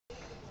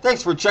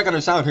Thanks for checking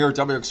us out here at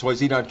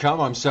WXYZ.com.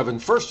 I'm 7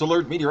 First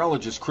Alert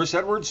meteorologist Chris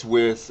Edwards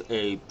with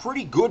a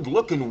pretty good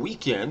looking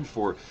weekend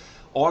for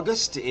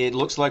August. It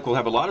looks like we'll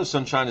have a lot of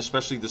sunshine,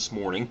 especially this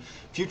morning.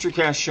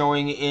 Futurecast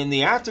showing in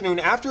the afternoon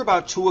after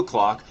about 2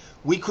 o'clock,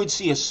 we could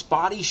see a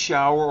spotty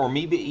shower or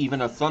maybe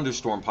even a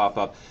thunderstorm pop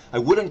up. I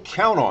wouldn't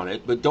count on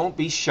it, but don't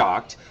be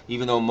shocked.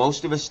 Even though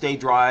most of us stay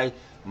dry,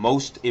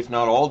 most, if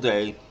not all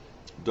day,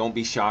 don't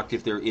be shocked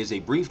if there is a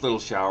brief little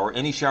shower.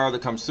 Any shower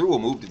that comes through will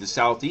move to the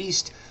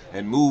southeast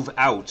and move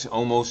out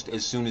almost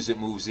as soon as it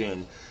moves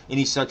in.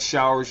 Any such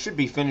showers should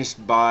be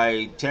finished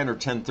by 10 or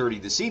 10:30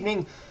 this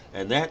evening,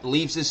 and that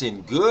leaves us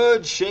in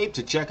good shape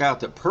to check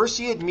out the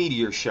Perseid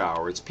meteor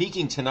shower. It's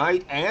peaking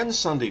tonight and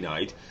Sunday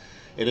night,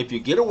 and if you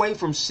get away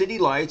from city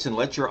lights and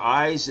let your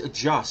eyes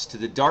adjust to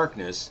the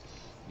darkness,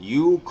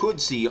 you could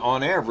see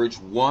on average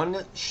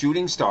one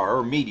shooting star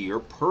or meteor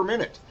per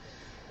minute.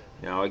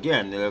 Now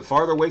again, the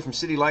farther away from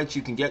city lights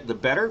you can get, the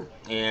better.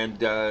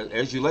 And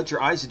as you let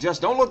your eyes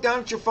adjust, don't look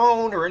down at your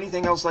phone or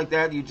anything else like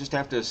that. You just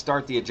have to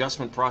start the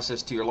adjustment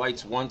process to your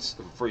lights once,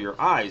 for your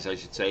eyes, I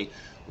should say.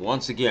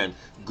 Once again,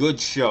 good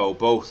show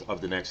both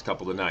of the next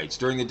couple of nights.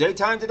 During the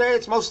daytime today,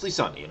 it's mostly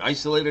sunny. An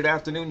isolated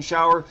afternoon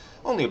shower,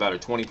 only about a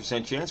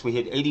 20% chance. We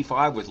hit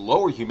 85 with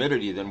lower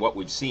humidity than what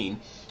we've seen.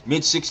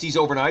 Mid-60s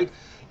overnight.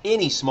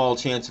 Any small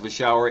chance of a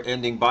shower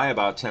ending by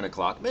about 10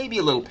 o'clock. Maybe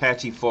a little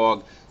patchy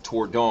fog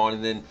toward dawn,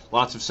 and then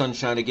lots of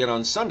sunshine again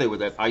on Sunday with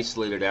that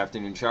isolated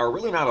afternoon shower.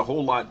 Really not a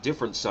whole lot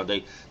different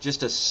Sunday,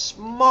 just a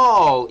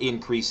small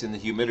increase in the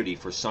humidity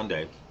for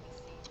Sunday.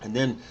 And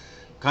then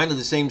kind of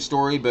the same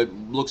story, but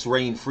looks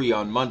rain-free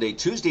on Monday.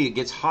 Tuesday it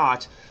gets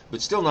hot,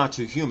 but still not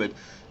too humid.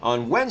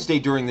 On Wednesday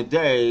during the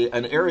day,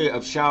 an area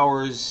of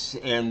showers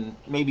and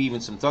maybe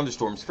even some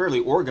thunderstorms, fairly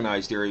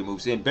organized area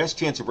moves in. Best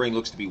chance of rain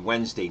looks to be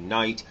Wednesday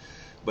night,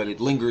 but it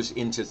lingers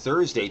into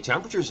Thursday.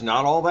 Temperatures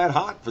not all that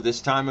hot for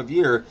this time of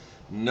year.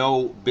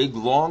 No big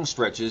long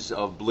stretches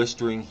of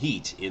blistering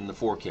heat in the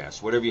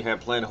forecast. Whatever you have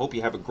planned, I hope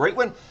you have a great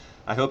one.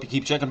 I hope you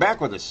keep checking back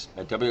with us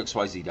at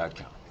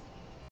WXYZ.com.